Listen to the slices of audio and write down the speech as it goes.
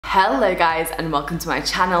Hello guys and welcome to my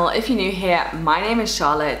channel. If you're new here, my name is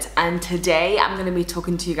Charlotte and today I'm going to be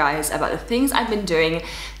talking to you guys about the things I've been doing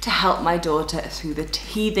to help my daughter through the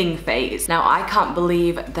teething phase. Now I can't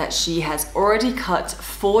believe that she has already cut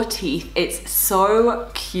 4 teeth. It's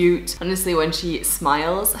so cute. Honestly, when she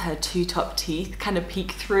smiles, her 2 top teeth kind of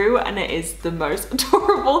peek through and it is the most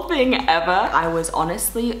adorable thing ever. I was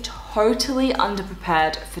honestly totally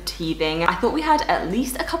underprepared for teething. I thought we had at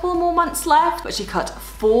least a couple more months left, but she cut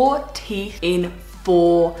 4 teeth in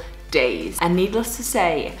 4 days. And needless to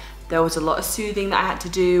say, there was a lot of soothing that I had to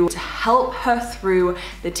do to help her through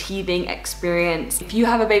the teething experience. If you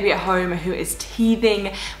have a baby at home who is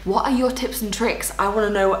teething, what are your tips and tricks? I want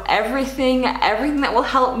to know everything that will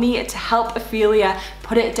help me to help Ophelia.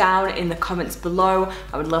 Put it down in the comments below.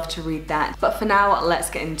 I would love to read that. But for now, let's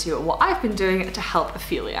get into what I've been doing to help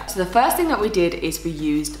Ophelia. So the first thing that we did is we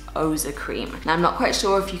used Oza cream. Now I'm not quite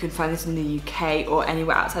sure if you can find this in the UK or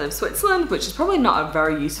anywhere outside of Switzerland, which is probably not a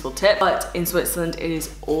very useful tip, but in Switzerland it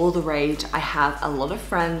is all the rage. I have a lot of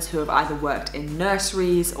friends who have either worked in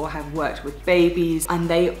nurseries or have worked with babies, and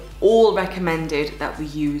they all recommended that we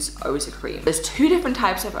use Oza cream. There's 2 different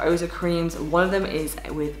types of Oza creams. One of them is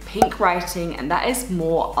with pink writing, and that is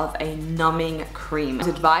more of a numbing cream. It's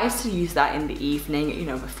advised to use that in the evening, you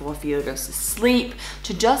know, before Ophelia goes to sleep,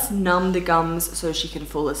 to just numb the gums so she can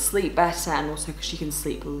fall asleep better and also she can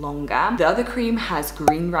sleep longer. The other cream has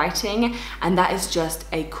green writing, and that is just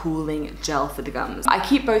a cooling gel for the gums. I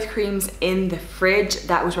keep both creams in the fridge.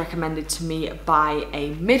 That was recommended to me by a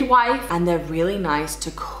midwife, and they're really nice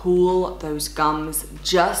to cool those gums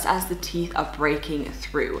just as the teeth are breaking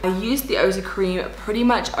through. I used the Oza cream pretty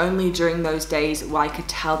much only during those days where I could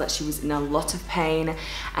tell that she was in a lot of pain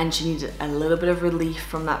and she needed a little bit of relief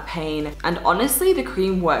from that pain. And honestly, the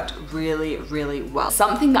cream worked really, really well.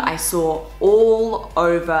 Something that I saw all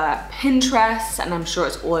over Pinterest, and I'm sure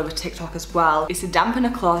it's all over TikTok as well, is to dampen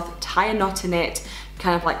a cloth, tie a knot in it,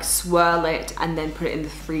 kind of like swirl it, and then put it in the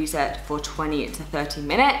freezer for 20 to 30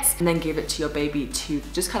 minutes, and then give it to your baby to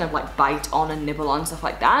just kind of like bite on and nibble on, stuff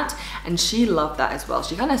like that. And she loved that as well.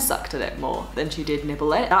 She kind of sucked at it more than she did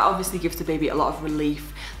nibble it. That obviously gives the baby a lot of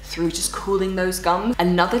relief through just cooling those gums.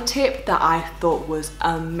 Another tip that I thought was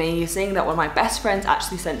amazing, that one of my best friends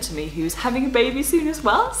actually sent to me, who's having a baby soon as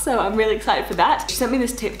well, so I'm really excited for that. She sent me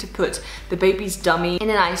this tip to put the baby's dummy in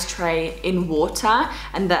an ice tray in water,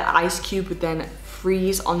 and that ice cube would then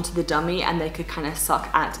freeze onto the dummy and they could kind of suck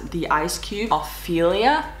at the ice cube.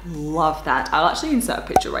 Ophelia loved that. I'll actually insert a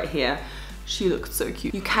picture right here. She looked so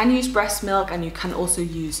cute. You can use breast milk and you can also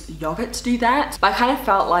use yogurt to do that. But I kind of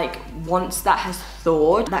felt like once that has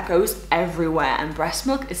thawed, that goes everywhere, and breast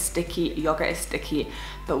milk is sticky, yogurt is sticky,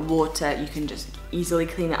 but water, you can just easily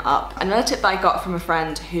clean it up. Another tip that I got from a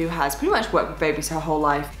friend who has pretty much worked with babies her whole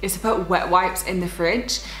life is to put wet wipes in the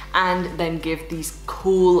fridge and then give these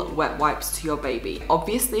cool wet wipes to your baby.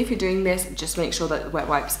 Obviously, if you're doing this, just make sure that the wet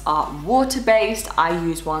wipes are water-based. I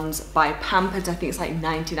use ones by Pampers. I think it's like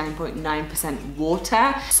 99.9%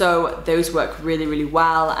 water. So those work really, really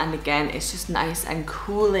well. And again, it's just nice and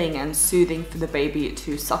cooling and soothing for the baby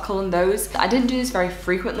to suckle on those. I didn't do this very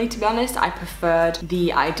frequently, to be honest. I preferred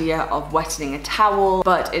the idea of wetting a towel,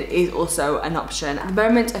 but it is also an option. At the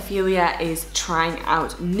moment, Ophelia is trying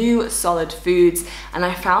out new solid foods, and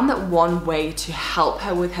I found that one way to help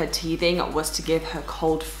her with her teething was to give her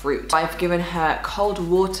cold fruit. I've given her cold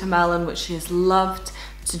watermelon, which she has loved,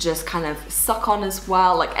 to just kind of suck on as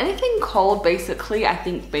well. Like anything cold, basically, I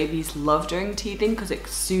think babies love during teething because it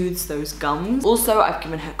soothes those gums. Also, I've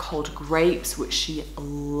given her cold grapes, which she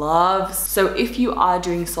loves. So if you are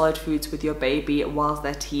doing solid foods with your baby whilst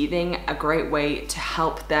they're teething, a great way to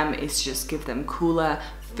help them is just give them cooler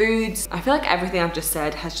foods. I feel like everything I've just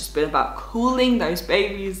said has just been about cooling those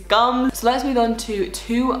babies' gums. So let's move on to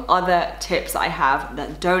 2 other tips that I have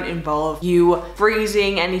that don't involve you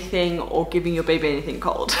freezing anything or giving your baby anything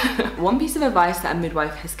cold. One piece of advice that a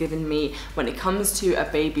midwife has given me when it comes to a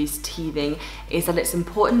baby's teething is that it's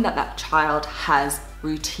important that that child has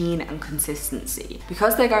routine and consistency.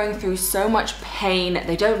 Because they're going through so much pain,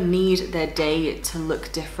 they don't need their day to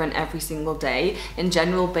look different every single day. In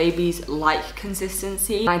general, babies like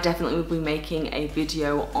consistency. I definitely will be making a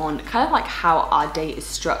video on kind of like how our day is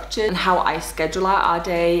structured and how I schedule out our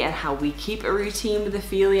day and how we keep a routine with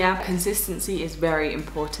Ophelia. Consistency is very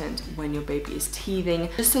important when your baby is teething,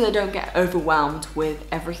 just so they don't get overwhelmed with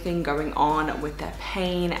everything going on with their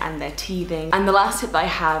pain and their teething. And the last tip that I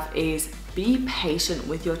have is be patient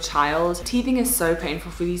with your child. Teething is so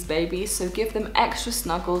painful for these babies, so give them extra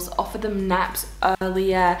snuggles, offer them naps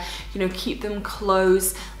earlier, you know, keep them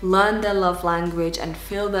close, learn their love language and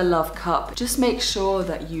fill their love cup. Just make sure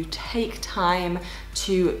that you take time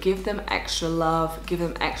to give them extra love, give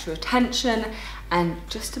them extra attention, and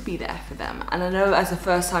just to be there for them. And I know as a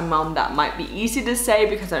first-time mom that might be easy to say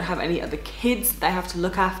because I don't have any other kids that I have to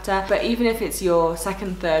look after, but even if it's your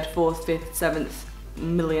second, third, fourth, fifth, seventh,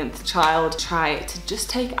 millionth child, try to just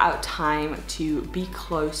take out time to be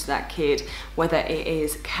close to that kid, whether it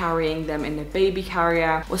is carrying them in a baby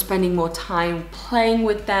carrier or spending more time playing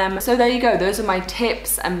with them. So there you go, those are my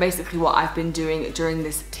tips and basically what I've been doing during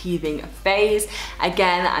this teething phase.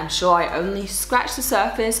 Again, I'm sure I only scratched the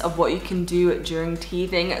surface of what you can do during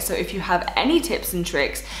teething, so if you have any tips and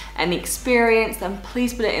tricks, any experience, then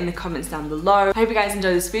please put it in the comments down below. I hope you guys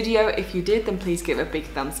enjoyed this video. If you did, then please give it a big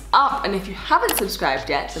thumbs up, and if you haven't subscribed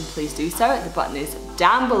yet, then please do so. The button is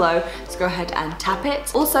down below, so go ahead and tap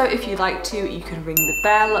it. Also, if you'd like to, you can ring the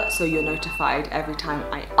bell so you're notified every time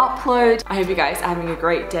I upload. I hope you guys are having a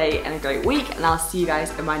great day and a great week, and I'll see you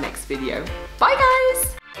guys in my next video. Bye guys!